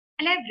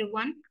Hello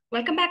everyone,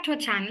 welcome back to our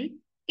channel.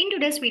 In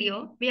today's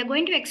video, we are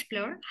going to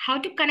explore how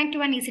to connect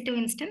to an EC2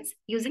 instance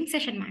using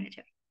Session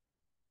Manager.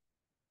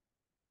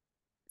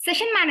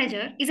 Session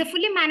Manager is a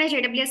fully managed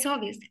AWS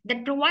service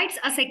that provides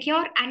a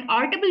secure and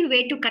auditable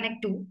way to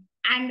connect to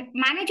and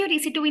manage your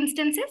EC2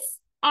 instances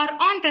or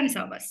on-prem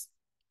servers.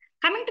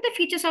 Coming to the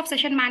features of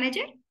Session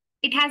Manager,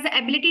 it has the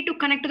ability to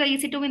connect to the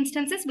EC2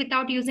 instances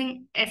without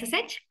using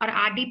SSH or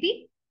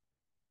RDP.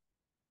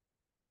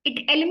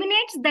 It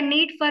eliminates the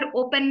need for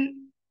open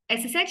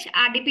SSH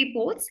RDP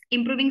ports,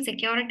 improving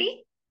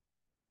security.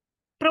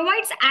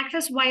 Provides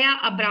access via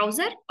a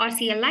browser or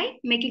CLI,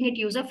 making it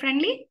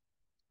user-friendly.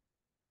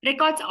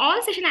 Records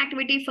all session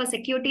activity for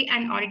security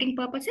and auditing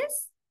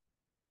purposes.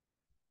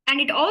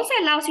 And it also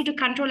allows you to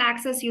control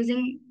access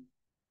using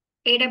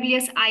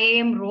AWS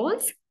IAM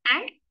roles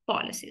and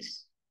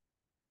policies.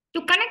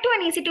 To connect to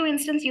an EC2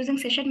 instance using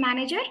Session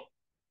Manager,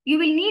 you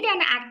will need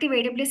an active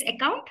AWS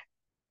account,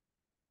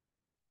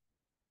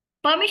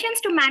 permissions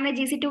to manage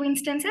EC2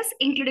 instances,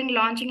 including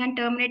launching and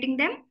terminating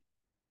them,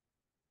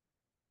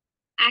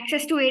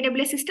 access to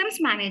AWS Systems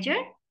Manager,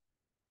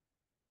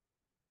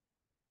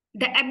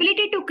 the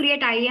ability to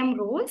create IAM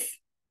roles.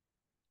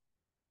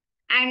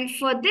 And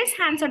for this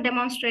hands-on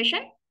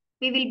demonstration,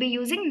 we will be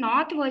using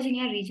North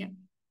Virginia region.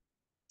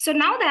 So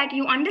now that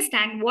you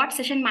understand what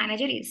Session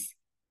Manager is,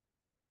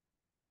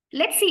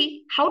 let's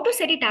see how to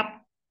set it up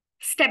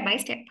step by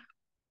step.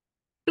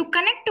 To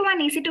connect to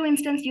an EC2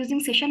 instance using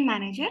Session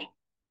Manager,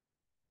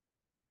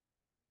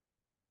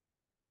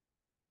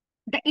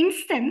 the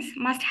instance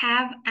must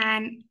have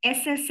an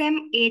SSM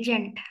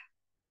agent.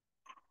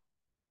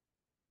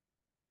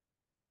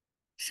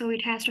 So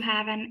it has to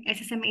have an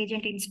SSM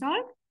agent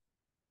installed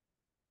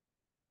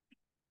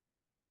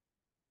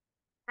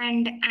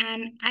and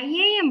an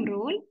IAM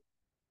role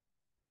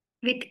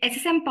with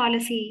SSM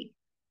policy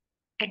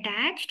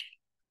attached.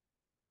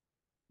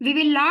 We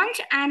will launch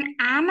an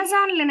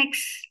Amazon Linux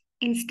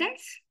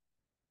instance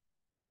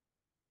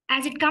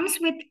as it comes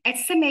with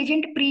SSM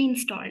agent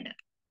pre-installed.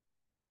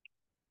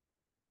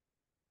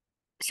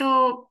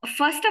 So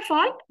first of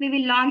all, we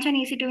will launch an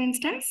EC2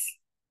 instance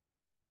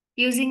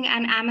using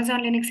an Amazon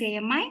Linux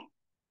AMI.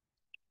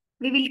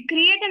 We will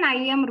create an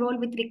IAM role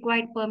with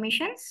required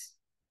permissions.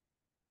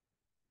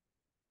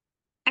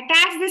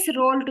 Attach this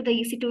role to the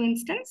EC2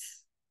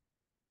 instance.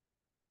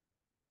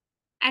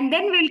 And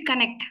then we will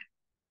connect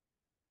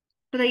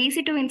to the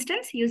EC2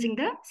 instance using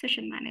the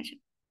Session Manager.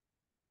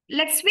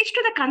 Let's switch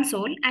to the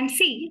console and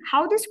see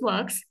how this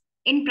works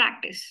in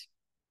practice.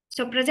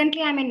 So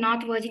presently I'm in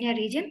North Virginia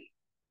region.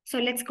 So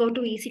let's go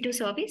to EC2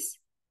 service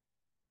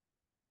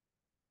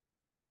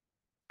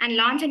and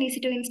launch an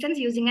EC2 instance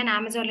using an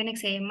Amazon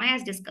Linux AMI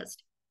as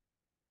discussed.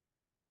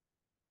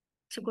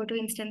 So go to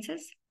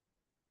instances,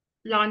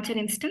 launch an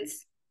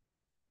instance,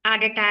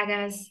 add a tag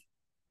as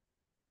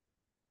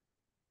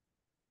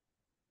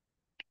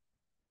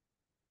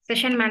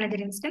Session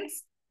Manager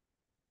instance.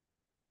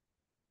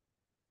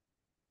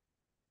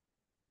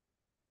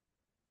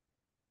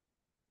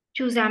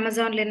 Choose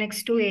Amazon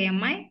Linux 2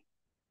 AMI.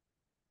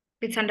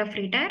 It's under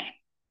free tier.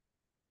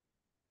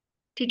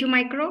 T2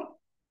 micro,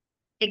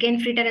 again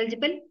free tier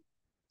eligible,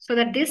 so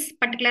that this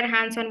particular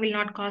hands-on will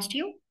not cost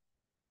you.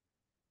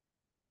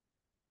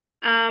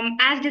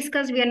 As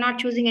discussed, we are not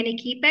choosing any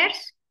key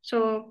pairs,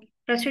 so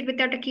proceed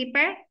without a key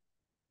pair.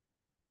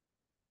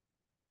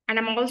 And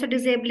I'm also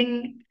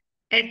disabling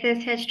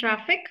SSH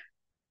traffic,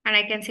 and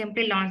I can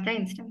simply launch the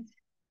instance.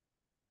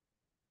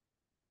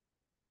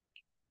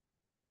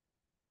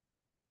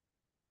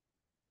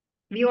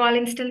 View all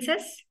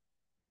instances.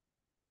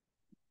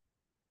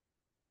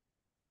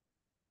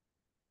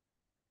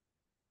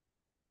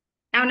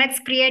 Now let's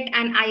create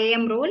an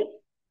IAM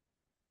role.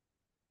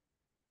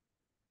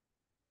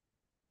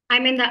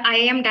 I'm in the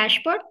IAM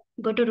dashboard.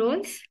 Go to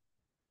roles.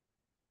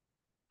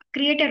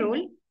 Create a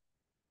role.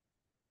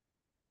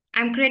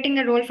 I'm creating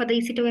a role for the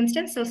EC2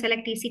 instance, so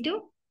select EC2.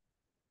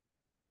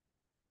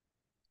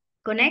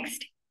 Go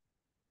next.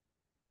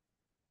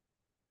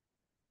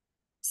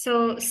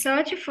 So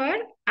search for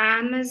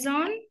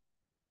Amazon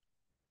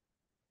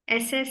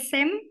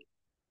SSM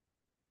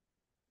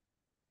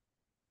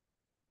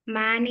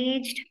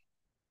managed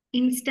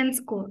instance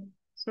code.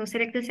 So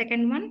select the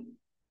second one.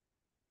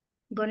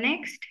 Go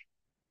next.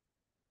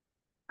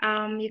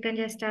 You can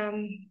just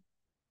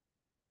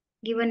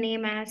give a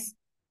name as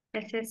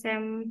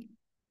SSM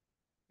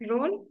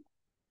role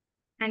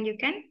and you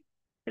can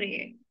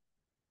create.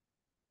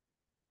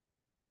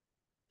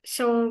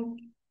 So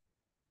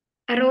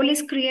a role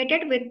is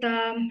created with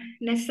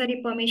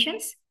necessary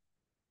permissions.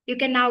 You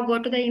can now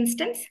go to the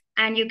instance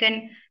and you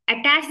can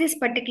attach this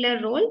particular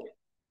role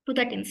to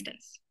that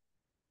instance.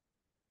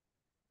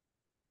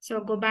 So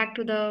go back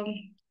to the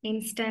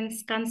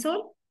instance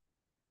console.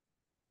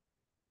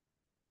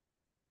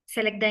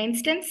 Select the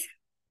instance.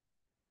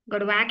 Go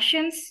to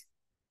Actions.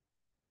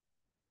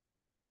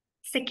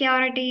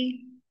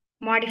 Security.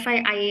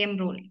 Modify IAM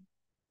role.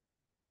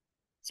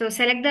 So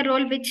select the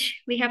role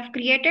which we have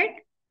created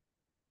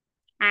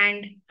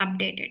and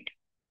update it.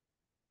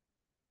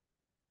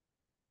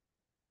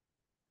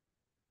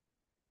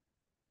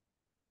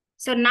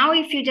 So now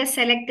if you just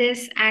select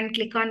this and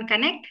click on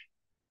connect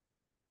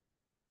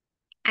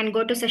and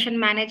go to session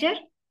manager,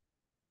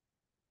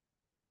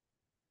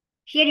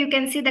 here you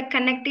can see the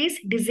connect is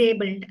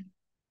disabled.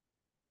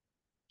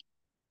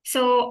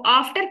 So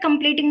after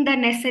completing the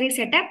necessary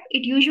setup,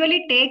 it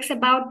usually takes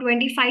about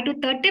 25 to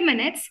 30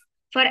 minutes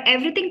for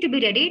everything to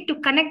be ready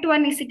to connect to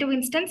an EC2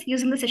 instance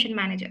using the session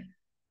manager.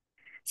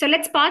 So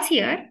let's pause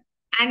here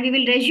and we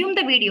will resume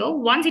the video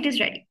once it is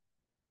ready.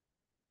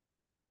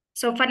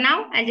 So for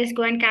now, I'll just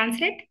go and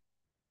cancel it.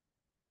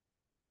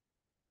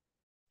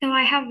 So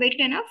I have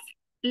waited enough.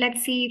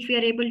 Let's see if we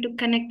are able to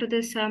connect to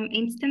this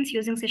instance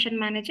using session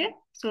manager.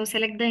 So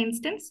select the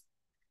instance,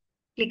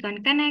 click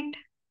on connect.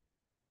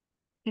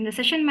 In the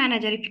session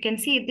manager, if you can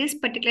see, this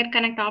particular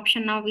connect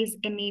option now is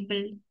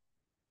enabled.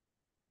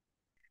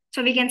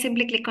 So we can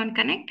simply click on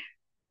connect.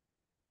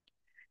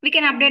 We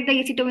can update the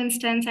EC2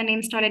 instance and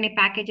install any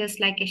packages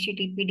like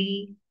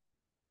httpd,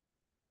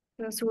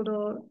 so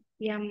sudo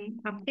yum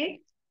update,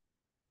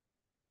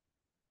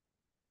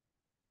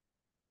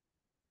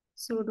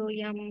 sudo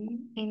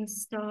yum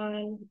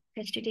install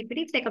httpd.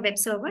 It's like a web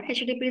server.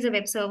 HTTP is a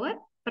web server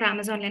for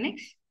Amazon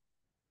Linux.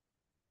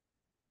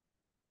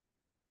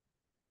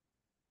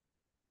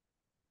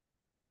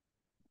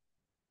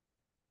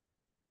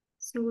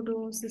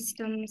 Sudo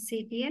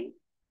systemctl.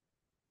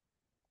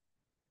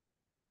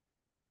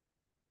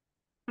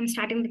 I'm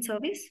starting with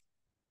service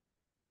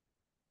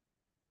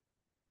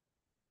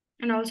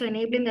and also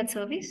enabling that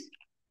service.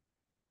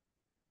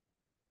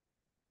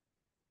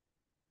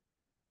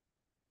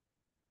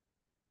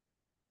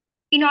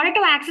 In order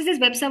to access this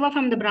web server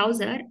from the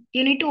browser,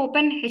 you need to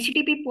open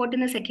HTTP port in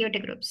the security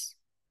groups.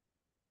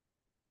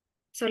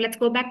 So let's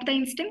go back to the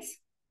instance.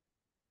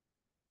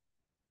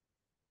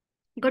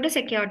 Go to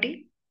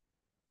security.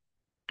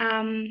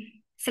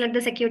 Select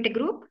the security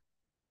group.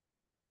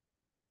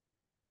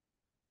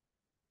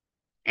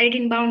 Edit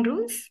inbound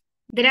rules.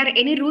 There are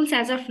any rules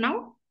as of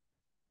now.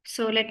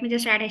 So let me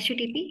just add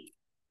HTTP.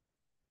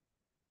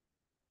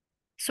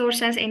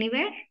 Source as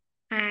anywhere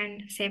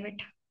and save it.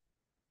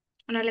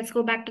 Now let's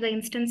go back to the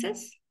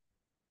instances.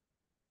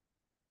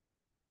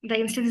 The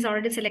instance is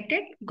already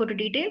selected. Go to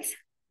details.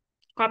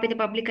 Copy the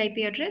public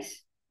IP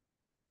address.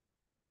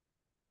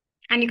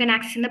 And you can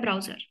access in the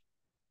browser.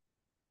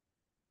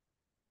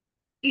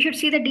 You should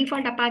see the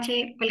default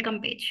Apache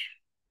welcome page.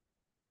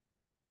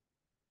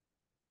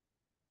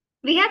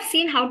 We have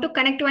seen how to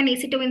connect to an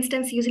EC2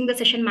 instance using the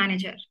session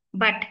manager.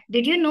 But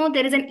did you know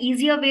there is an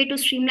easier way to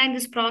streamline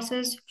this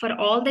process for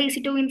all the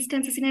EC2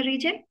 instances in a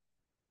region?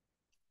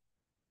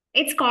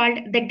 It's called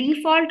the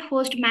default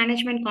host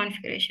management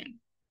configuration.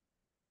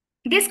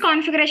 This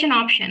configuration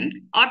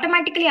option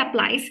automatically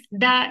applies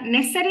the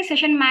necessary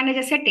session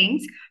manager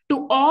settings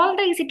to all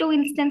the EC2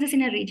 instances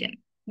in a region.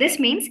 This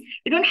means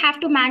you don't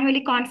have to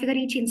manually configure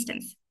each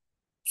instance.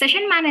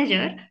 Session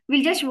manager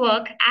will just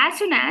work as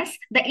soon as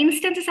the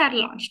instances are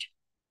launched.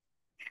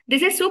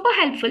 This is super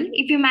helpful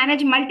if you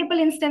manage multiple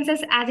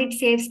instances as it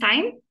saves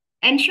time,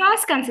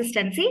 ensures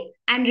consistency,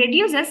 and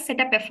reduces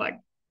setup effort.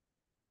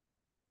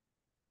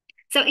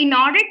 So in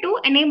order to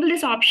enable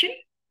this option,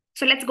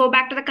 so let's go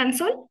back to the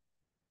console.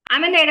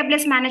 I'm in the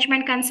AWS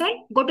management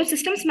console. Go to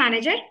systems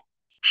manager.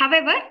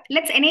 However,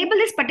 let's enable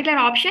this particular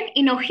option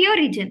in Ohio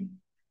region.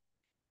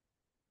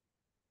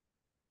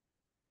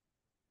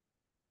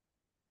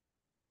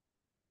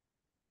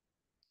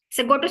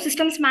 So go to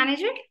systems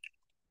manager.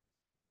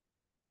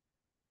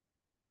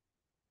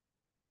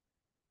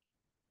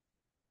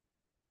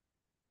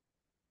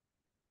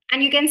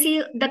 And you can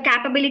see the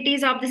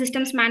capabilities of the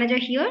systems manager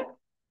here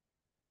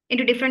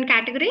into different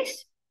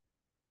categories.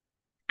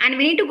 And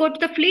we need to go to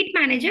the fleet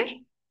manager.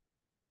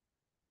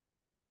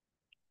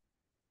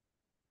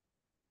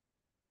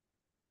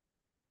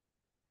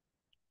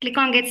 Click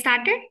on get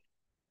started.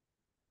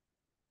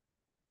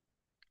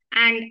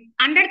 And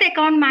under the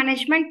account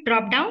management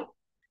dropdown,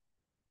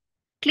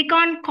 click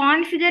on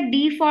configure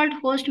default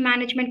host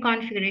management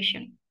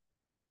configuration.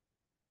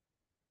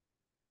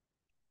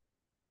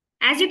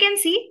 As you can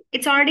see,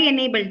 it's already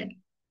enabled.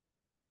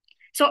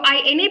 So I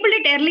enabled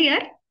it earlier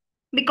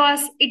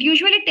because it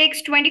usually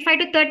takes 25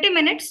 to 30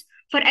 minutes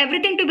for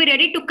everything to be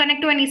ready to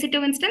connect to an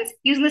EC2 instance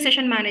using the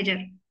session manager.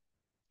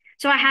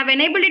 So I have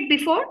enabled it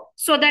before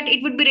so that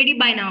it would be ready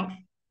by now.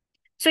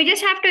 So you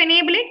just have to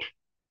enable it,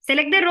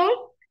 select the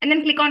role, and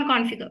then click on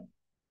configure.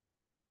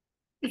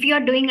 If you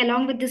are doing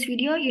along with this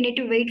video, you need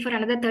to wait for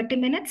another 30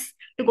 minutes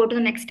to go to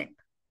the next step.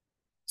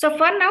 So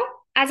for now,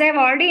 as I have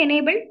already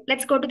enabled,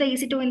 let's go to the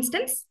EC2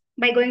 instance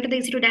by going to the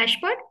EC2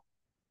 dashboard.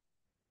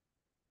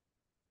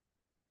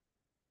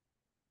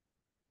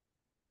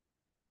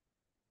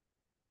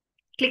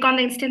 Click on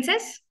the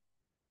instances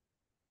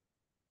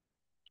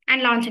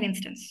and launch an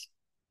instance.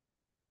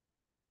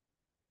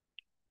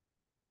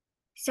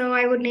 So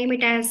I would name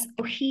it as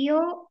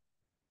Ohio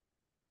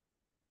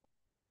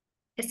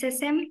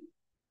SSM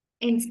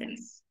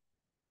instance.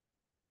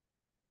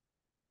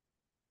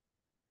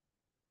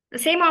 The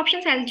same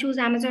options, I'll choose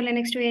Amazon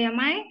Linux to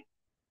AMI,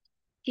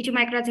 T2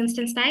 Micros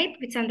instance type,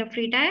 which is under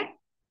free tier.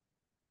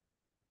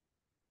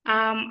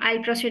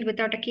 I'll proceed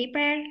without a key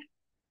pair,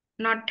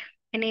 not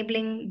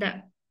enabling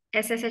the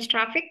SSH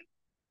traffic,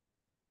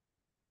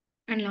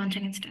 and launch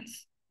an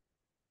instance.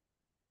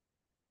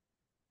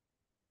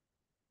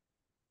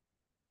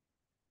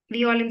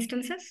 View all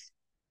instances.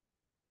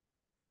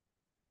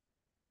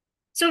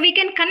 So we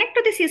can connect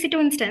to this EC2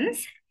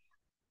 instance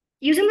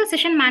using the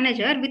session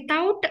manager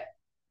without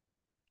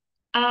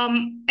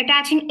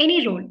attaching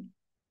any role.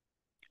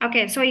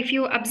 Okay, so if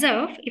you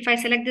observe, if I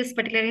select this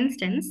particular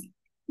instance,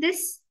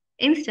 this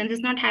instance is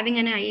not having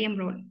an IAM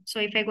role. So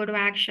if I go to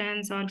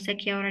actions or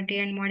security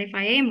and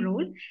modify IAM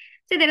role,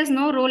 see there is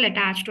no role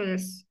attached to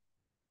this.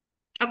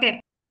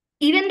 Okay,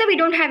 even though we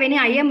don't have any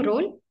IAM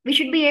role, we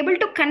should be able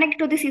to connect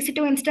to this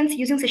EC2 instance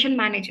using session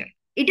manager.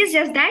 It is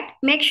just that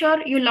make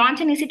sure you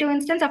launch an EC2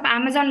 instance of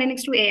Amazon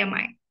Linux to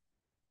AMI.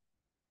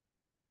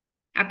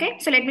 Okay,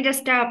 so let me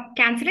just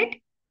cancel it.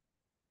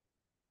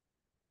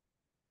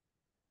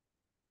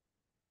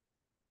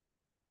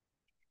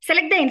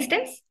 Select the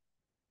instance,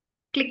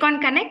 click on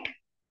connect,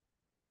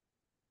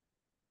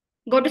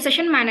 go to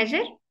session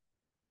manager.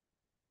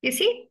 You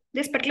see,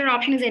 this particular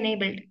option is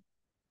enabled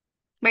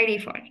by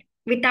default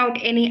without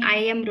any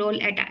IAM role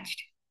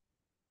attached.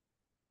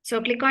 So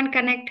click on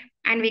connect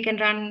and we can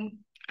run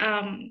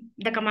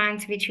the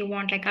commands which you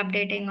want, like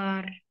updating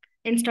or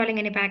installing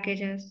any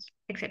packages,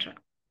 etc.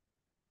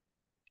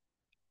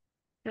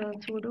 So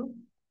sudo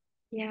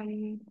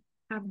yum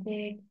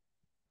update.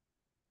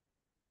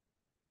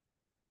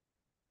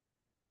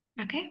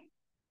 Okay.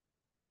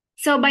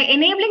 So by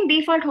enabling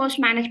default host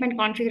management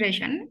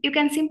configuration, you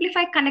can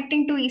simplify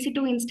connecting to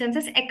EC2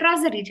 instances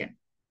across the region.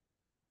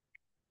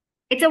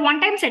 It's a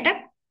one-time setup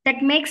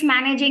that makes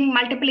managing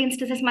multiple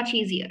instances much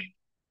easier.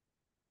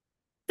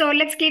 So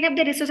let's clean up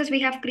the resources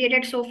we have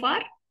created so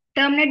far.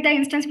 Terminate the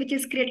instance which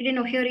is created in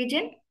Ohio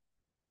region.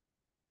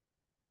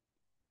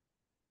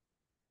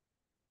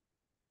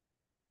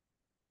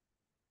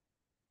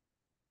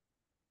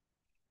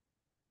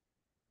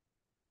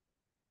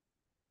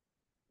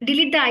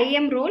 Delete the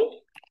IAM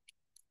role.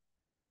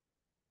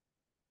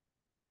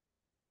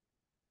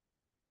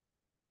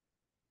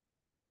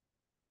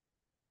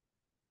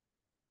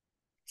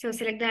 So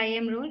select the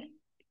IAM role,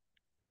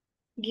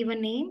 give a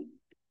name,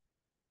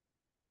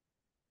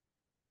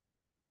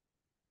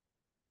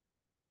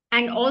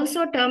 and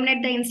also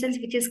terminate the instance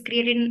which is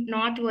created in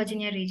North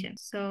Virginia region.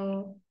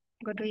 So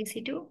go to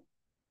EC2,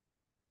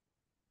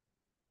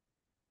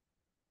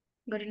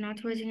 go to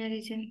North Virginia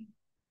region,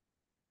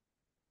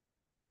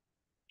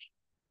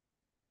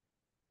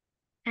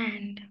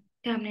 and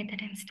terminate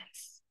that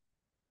instance.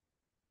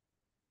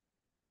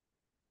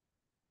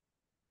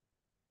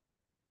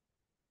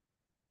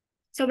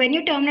 So when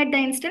you terminate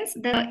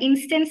the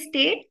instance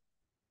state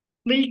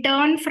will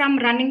turn from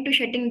running to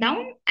shutting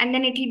down, and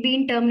then it will be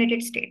in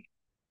terminated state.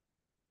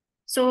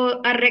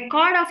 So a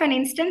record of an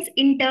instance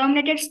in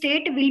terminated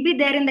state will be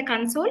there in the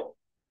console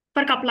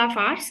for a couple of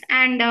hours,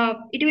 and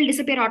it will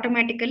disappear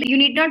automatically. You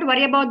need not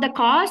worry about the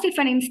cost if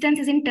an instance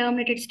is in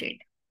terminated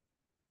state.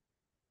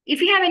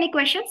 If you have any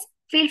questions,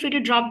 feel free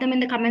to drop them in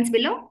the comments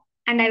below,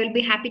 and I will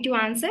be happy to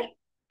answer.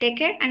 Take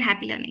care and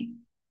happy learning.